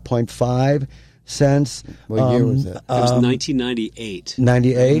 7.5 cents. What year was that? It was 1998.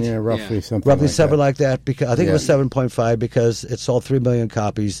 98? Yeah, roughly something. Roughly like something that. like that. Because I think it was 7.5 because it sold 3 million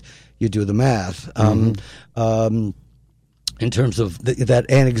copies. You do the math. In terms of that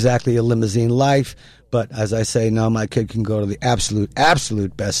ain't exactly a limousine life, but as I say, now my kid can go to the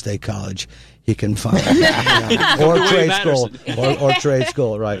absolute best state college he can find, or trade school, or trade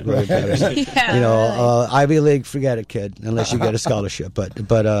school, right? Really Patterson. Ivy League, forget it, kid, unless you get a scholarship. But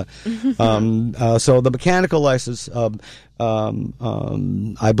so the mechanical license,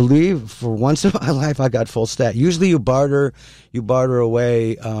 I believe, for once in my life, I got full stat. Usually, you barter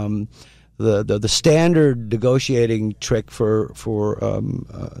away. The standard negotiating trick for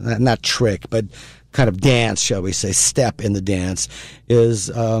not trick, but kind of dance, shall we say, step in the dance is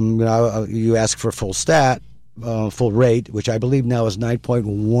you ask for full stat, full rate, which I believe now is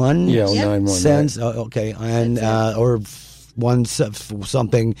 9.1 cents. Okay, and or one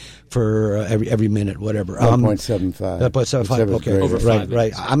something for every minute, whatever. 1.75. 1.75. Okay,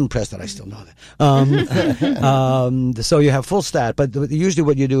 right. I'm impressed that I still know that. So you have full stat, but usually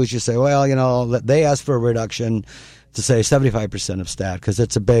what you do is you say, well, they ask for a reduction to say 75% of stat because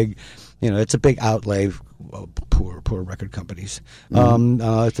it's a big, it's a big outlay. Poor record companies.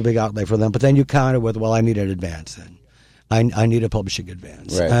 It's a big outlay for them. But then you counter with, well, I need an advance then. I need a publishing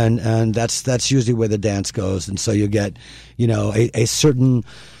advance, right. and that's usually where the dance goes, and so you get, a certain.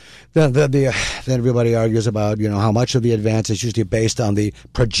 Then everybody argues about how much of the advance is usually based on the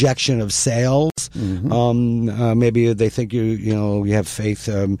projection of sales. Maybe they think you have faith.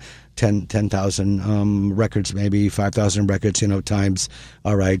 10,000 records, maybe 5,000 records. Times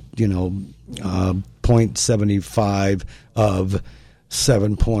 0.75 of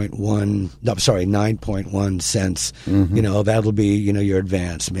 9.1 cents. That'll be your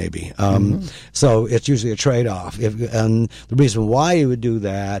advance maybe. So it's usually a trade-off. And the reason why you would do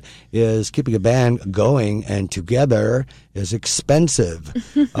that is keeping a band going and together is expensive.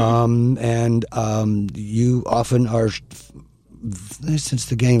 And you often are, since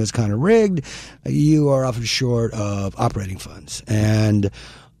the game is kind of rigged, you are often short of operating funds. And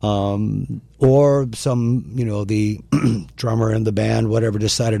or some, the drummer in the band, whatever,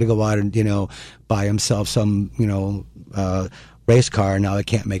 decided to go out and, buy himself some, race car. Now I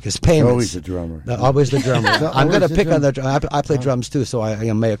can't make his payments. Always the drummer. Always the drummer. I'm going to pick on the. I play drums too, so I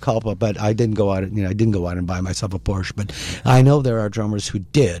am mea culpa. But I didn't go out. I didn't go out and buy myself a Porsche. But I know there are drummers who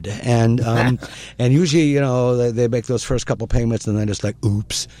did, and usually, they make those first couple payments, and then it's like,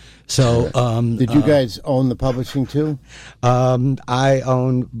 oops. So, did you guys own the publishing too? I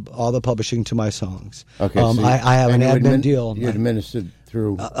own all the publishing to my songs. Okay, so I have an admin deal. You administered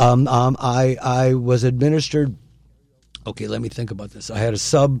through. I was administered. Okay, let me think about this. I had a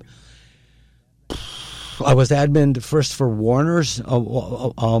sub. I was admin first for Warner's. It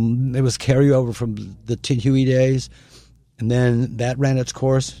was carryover from the Tin Huey days, and then that ran its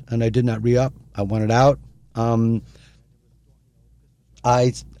course, and I did not re-up. I wanted out.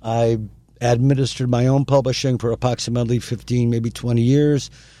 I administered my own publishing for approximately 15, maybe 20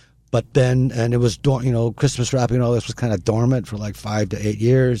 years. but then, and it was, Christmas wrapping and all this was kind of dormant for like 5 to 8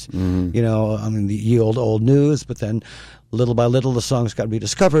 years. The old news, but then little by little the songs got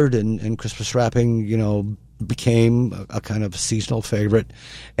rediscovered, and Christmas wrapping, became a kind of seasonal favorite.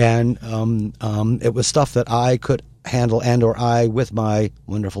 And it was stuff that I could handle, and/or I, with my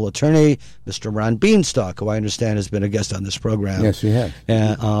wonderful attorney, Mr. Ron Beanstalk, who I understand has been a guest on this program. Yes, we have.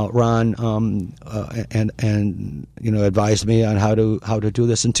 And Ron advised me on how to do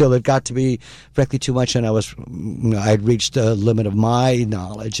this, until it got to be frankly too much, and I'd reached the limit of my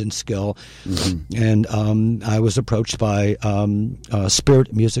knowledge and skill. And I was approached by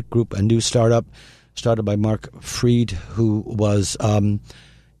Spirit Music Group, a new startup started by Mark Freed, who was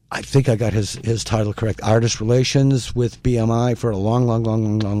I think I got his title correct, Artist Relations with BMI for a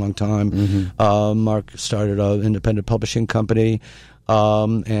long time. Mark started an independent publishing company,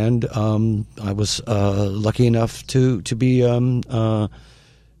 and I was lucky enough to be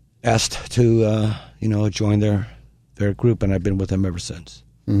asked to join their group, and I've been with them ever since.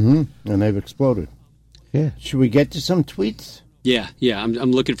 And they've exploded. Yeah. Should we get to some tweets? Yeah.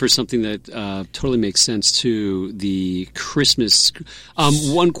 I'm looking for something that totally makes sense to the Christmas.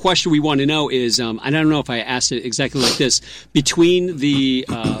 One question we want to know is, I don't know if I asked it exactly like this, between the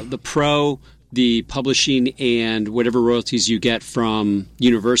the publishing and whatever royalties you get from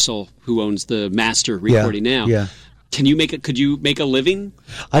Universal, who owns the master recording now. Yeah. Could you make a living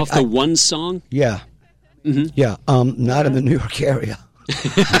off the one song? Yeah. Yeah. Not in the New York area.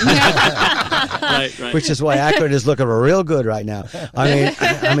 Right. Which is why Akron is looking real good right now.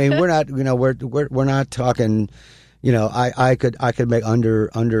 I mean, we're not, we're not talking. I could make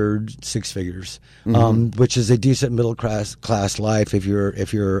under six figures, which is a decent middle class life if you're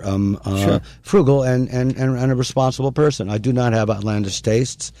Sure. frugal and a responsible person. I do not have outlandish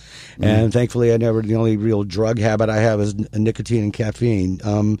tastes, and thankfully, the only real drug habit I have is nicotine and caffeine,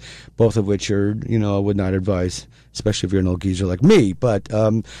 both of which are I would not advise, especially if you're an old geezer like me. But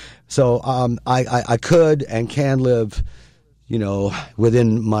I could and can live,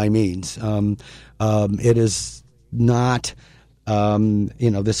 within my means. It is not,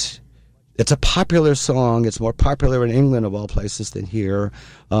 this. It's a popular song. It's more popular in England, of all places, than here.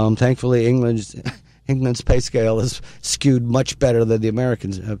 Thankfully, England's pay scale is skewed much better than the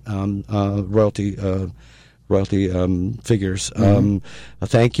Americans' royalty figures.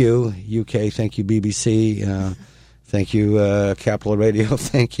 Thank you, UK. Thank you, BBC. Thank you, Capital Radio.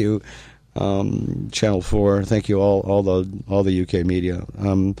 Thank you, Channel 4. Thank you, all the UK media.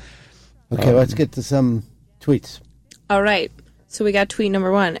 Okay, let's get to some tweets. All right. So we got tweet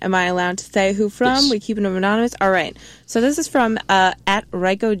number 1. Am I allowed to say who from? Yes. We keeping them anonymous? All right. So this is from at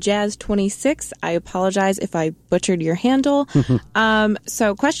RykoJazz26. I apologize if I butchered your handle.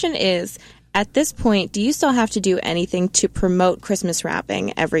 So question is, at this point, do you still have to do anything to promote Christmas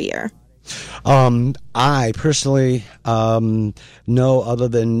wrapping every year? I personally know, other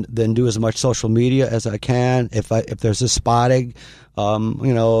than do as much social media as I can. If there's a spotting,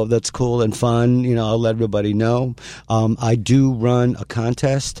 that's cool and fun, I'll let everybody know. I do run a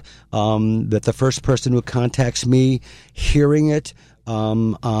contest that the first person who contacts me hearing it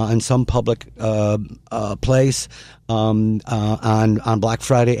in some public place on Black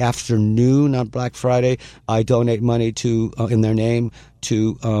Friday afternoon. On Black Friday, I donate money to in their name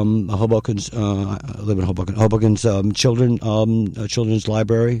to Hoboken's. I live in Hoboken. Hoboken's Children's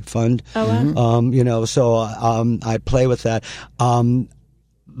Library Fund. Oh wow. So I play with that.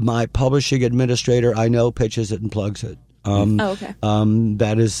 My publishing administrator, I know, pitches it and plugs it. Okay.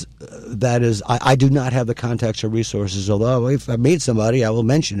 That is. I do not have the contacts or resources. Although if I meet somebody, I will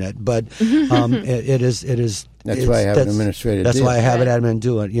mention it. But it is. That's why I have an administrator. That's why I have an admin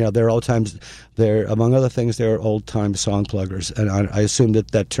do it. There are among other things, there are old time song pluggers, and I assume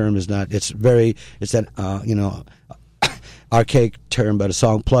that term is not. It's an archaic term, but a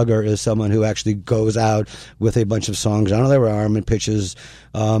song plugger is someone who actually goes out with a bunch of songs under their arm and pitches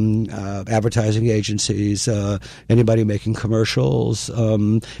advertising agencies, anybody making commercials,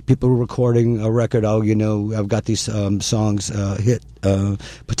 people recording a record. I've got these songs hit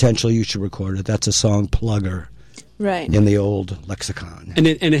potential. You should record it. That's a song plugger, right? In the old lexicon. And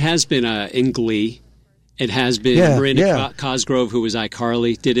it has been in Glee. It has been Miranda Cosgrove, who was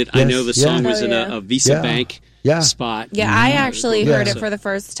iCarly, did it. Yes, I know the song was in a Visa Bank spot. Yeah, I actually heard it for the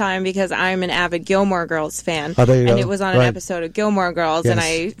first time because I'm an avid Gilmore Girls fan. Oh, there you go. And it was on an episode of Gilmore Girls, and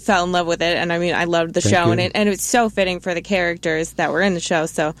I fell in love with it. And I love the show, and it was so fitting for the characters that were in the show.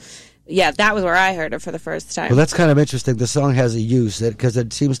 So yeah, that was where I heard it for the first time. Well, that's kind of interesting. The song has a use because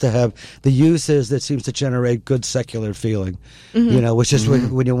it seems to have the use is that seems to generate good secular feeling. Which is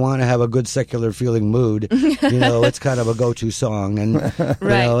when you want to have a good secular feeling mood. It's kind of a go-to song, and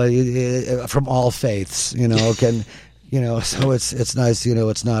from all faiths. So it's nice.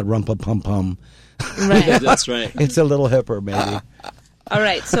 It's not rumpa pum pum. Right. Yeah, that's right. It's a little hipper, maybe. All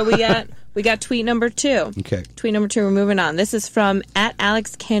right, so we got tweet number 2. Okay. Tweet number 2, we're moving on. This is from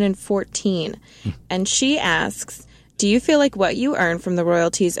 @AlexCannon14. And she asks, do you feel like what you earn from the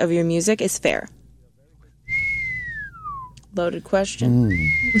royalties of your music is fair? Loaded question.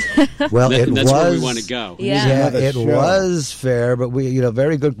 Well, that's where we want to go. Yeah. It was fair, but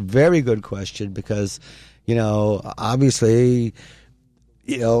very good question because, obviously,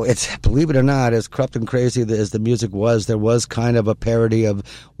 it's, believe it or not, as corrupt and crazy as the music was, there was kind of a parody of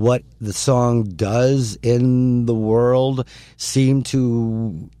what the song does in the world seemed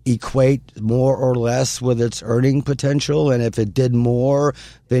to equate more or less with its earning potential. And if it did more,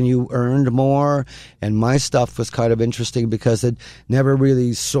 then you earned more. And my stuff was kind of interesting because it never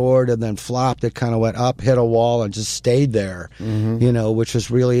really soared and then flopped. It kind of went up, hit a wall, and just stayed there, which was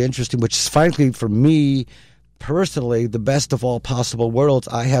really interesting, which is frankly, for me, personally, the best of all possible worlds.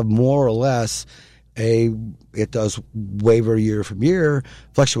 I have more or less it does waver year from year,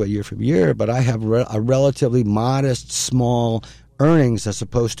 fluctuate year from year, but I have a relatively modest, small earnings as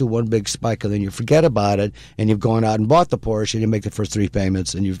opposed to one big spike, and then you forget about it, and you've gone out and bought the Porsche, and you make the first 3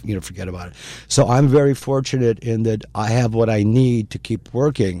 payments, and you forget about it. So I'm very fortunate in that I have what I need to keep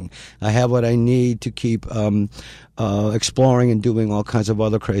working. I have what I need to keep exploring and doing all kinds of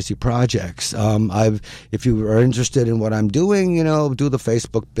other crazy projects. If you are interested in what I'm doing, do the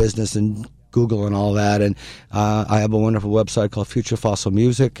Facebook business and Google and all that. And I have a wonderful website called Future Fossil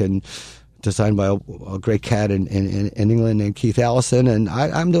Music, and designed by a great cat in England named Keith Allison, and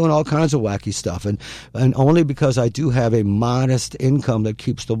I'm doing all kinds of wacky stuff, and only because I do have a modest income that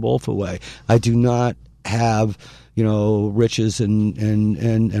keeps the wolf away. I do not have riches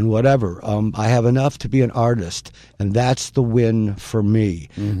and whatever. I have enough to be an artist, and that's the win for me.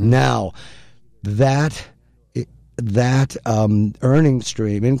 Now, that earning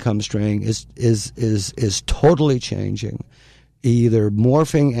stream, income stream, is totally changing, either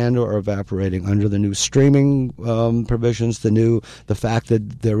morphing and or evaporating under the new streaming provisions, the fact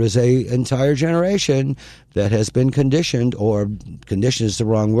that there is a entire generation that has been conditioned, or conditioned is the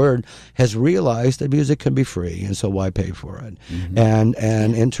wrong word, has realized that music can be free, and so why pay for it? And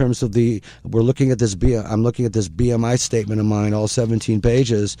in terms of I'm looking at this BMI statement of mine, all 17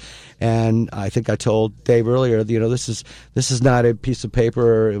 pages, and I think I told Dave earlier, this is not a piece of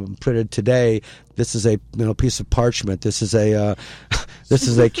paper printed today. This is a piece of parchment. This is a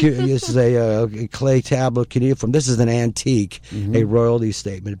clay tablet cuneiform. This is an antique, a royalty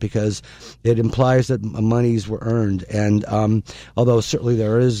statement, because it implies that monies were earned. And although certainly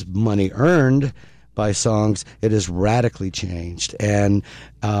there is money earned by songs, it is radically changed. And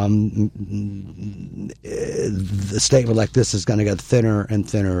the statement like this is going to get thinner and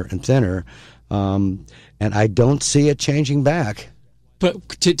thinner and thinner. And I don't see it changing back. But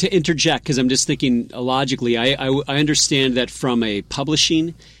to interject, because I'm just thinking logically, I understand that from a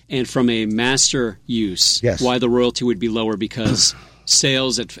publishing and from a master use, why the royalty would be lower, because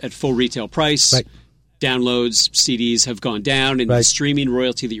sales at full retail price, downloads, CDs have gone down, and the streaming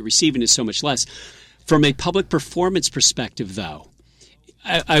royalty that you're receiving is so much less. From a public performance perspective, though,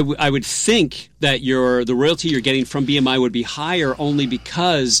 I would think that the royalty you're getting from BMI would be higher only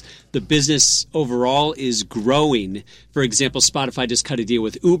because the business overall is growing. For example, Spotify just cut a deal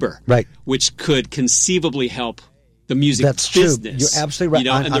with Uber, which could conceively help the music business. True. You're absolutely right.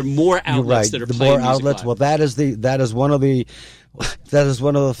 And there are more outlets that are playing music outlets. live. Well, that is one of the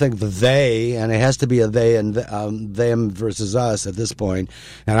things. The they, and it has to be a they and them versus us at this point.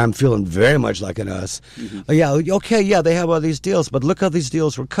 And I'm feeling very much like an us. They have all these deals, but look how these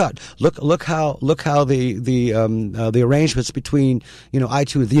deals were cut. Look how the arrangements between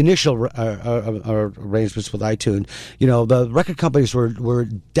iTunes, the initial arrangements with iTunes. The record companies were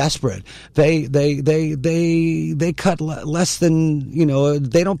desperate. They cut less than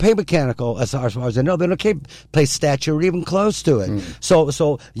they don't pay mechanical as far as I know. They don't pay statute or even close to it.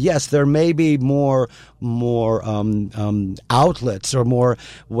 So yes, there may be more outlets or more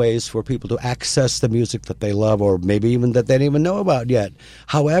ways for people to access the music that they love, or maybe even that they don't even know about yet.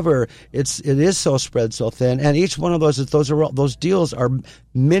 However, it is so spread so thin, and each one of those deals are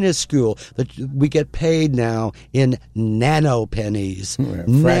minuscule. That we get paid now in nano pennies.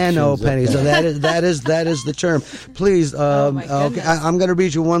 Nano pennies. So that is the term. Please, okay, I'm going to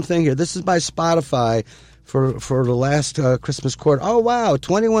read you one thing here. This is by Spotify for the last Christmas quarter. Oh wow,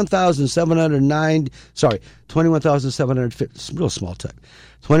 21,709. Sorry, 21,750. Real small type.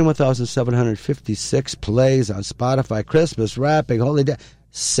 21,756 plays on Spotify. Christmas wrapping. Holy day.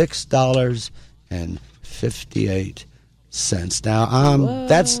 $6.58. Now,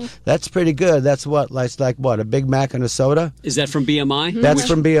 that's pretty good. That's what, like what, a Big Mac and a soda? Is that from BMI? That's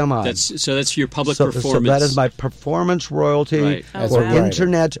from BMI. That's your public performance. So that is my performance royalty for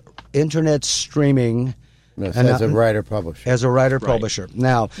internet streaming. Yes, as a writer publisher. As a writer publisher.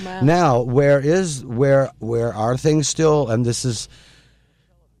 Now, where are things still? And this is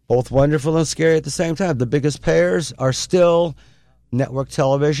both wonderful and scary at the same time. The biggest payers are still network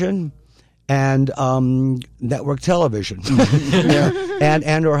television. And network television,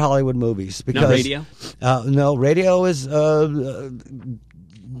 and or Hollywood movies. Because, not radio. No, radio is with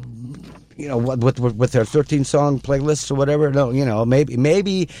their 13-song playlists or whatever. No,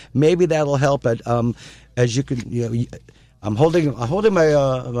 maybe that'll help it. As you can, I'm holding my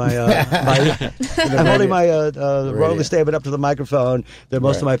royalty statement up to the microphone.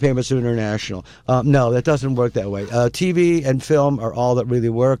 Most of my payments are international. No, that doesn't work that way. TV and film are all that really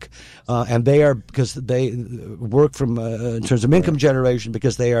work, and they are because they work from in terms of income generation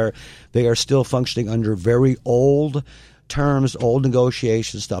because they are still functioning under very old terms, old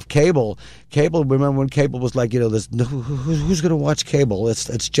negotiation stuff. Cable. Remember when cable was like, who's going to watch cable?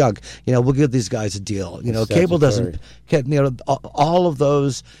 It's junk. We'll give these guys a deal. Cable doesn't. All of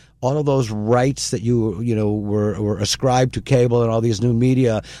those rights that were ascribed to cable and all these new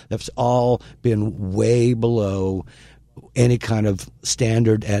media, that's all been way below any kind of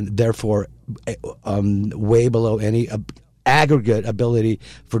standard, and therefore way below any aggregate ability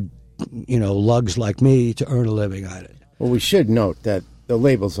for lugs like me to earn a living on it. Well, we should note that the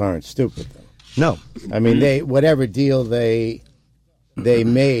labels aren't stupid, though. No. I mean, whatever deal they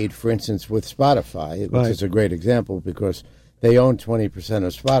made, for instance, with Spotify, which is a great example because they own 20% of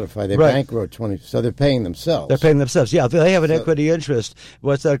Spotify. They bankroll 20%, so they're paying themselves. Yeah, they have an equity interest.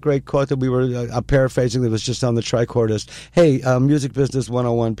 What's that great quote that we were paraphrasing that was just on the Tricordist? Hey, Music Business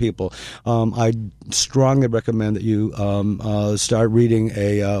 101 people, I strongly recommend that you start reading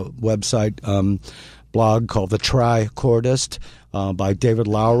a website blog called The Tricordist by David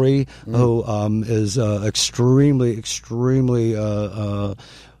Lowery, who is extremely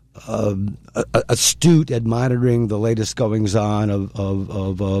astute at monitoring the latest goings-on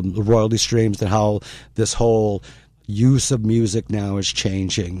of royalty streams and how this whole use of music now is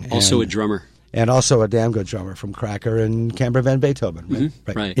changing. Also a drummer. And also a damn good drummer from Cracker and Camber Van Beethoven. Right?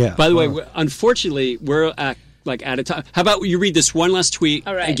 Mm-hmm. Right. Yeah. By the way, unfortunately, we're at a time. How about you read this one last tweet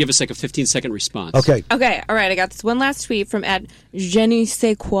and give us like a 15-second response? Okay. All right. I got this one last tweet from Je ne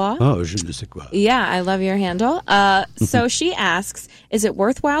sais quoi. Oh, je ne sais quoi. Yeah, I love your handle. So she asks, is it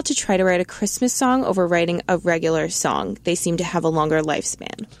worthwhile to try to write a Christmas song over writing a regular song? They seem to have a longer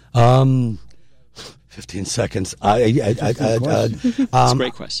lifespan. 15 seconds. That's a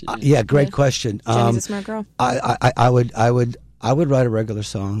great question. Yeah, great question. Jenny's a smart girl. I would write a regular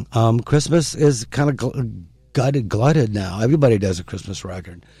song. Christmas is kind of glutted now. Everybody does a Christmas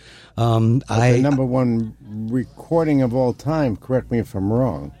record. The number one recording of all time, correct me if I'm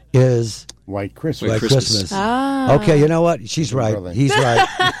wrong, is White Christmas. White Christmas. Ah. Okay, you know what? She's right. He's right.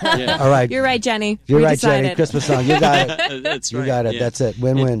 Yeah. All right. You're right, Jenny. You're We right, decided. Jenny. Christmas song. You got it. That's right. You got it. Yeah. That's it.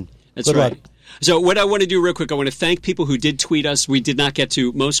 Win-win. That's Good right. luck. So what I want to do real quick, I want to thank people who did tweet us. We did not get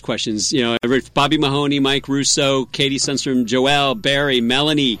to most questions. Bobby Mahoney, Mike Russo, Katie Sundstrom, Joelle, Barry,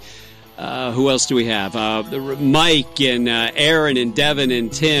 Melanie. Who else do we have? Mike and Aaron and Devin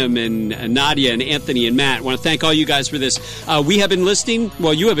and Tim and Nadia and Anthony and Matt. I want to thank all you guys for this. We have been listening.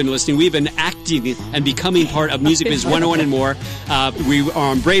 Well, you have been listening. We've been acting and becoming part of Music Biz 101 and more. We are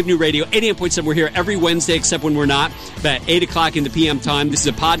on Brave New Radio, 88.7. We're here every Wednesday except when we're not, at 8 o'clock in the p.m. time. This is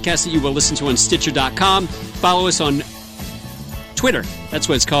a podcast that you will listen to on Stitcher.com. Follow us on Twitter. That's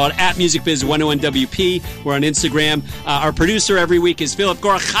what it's called, at MusicBiz101WP. We're on Instagram. Our producer every week is Philip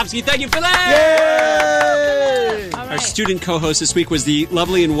Gorochovsky. Thank you, Philip! Yay! Our student co-host this week was the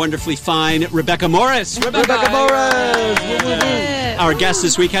lovely and wonderfully fine Rebecca Morris. Rebecca Morris! Our guest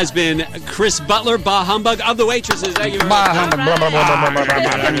this week has been Chris Butler, Bah Humbug of the Waitresses. Thank you very much.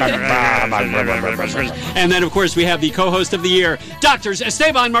 And then, of course, we have the co-host of the year, Dr.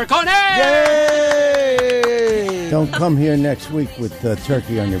 Esteban Marcone! Yay! Don't come here next week with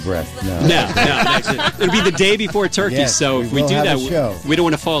turkey on your breath. No. It'll be the day before turkey, yes, so if we do that, we don't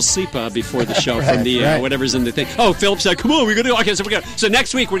want to fall asleep before the show from the whatever's in the thing. Oh, Philip said, come on, we're going to do. Okay, so we're going to. So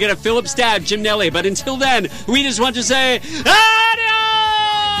next week, we're going to Philip stab Jim Nelly. But until then, we just want to say,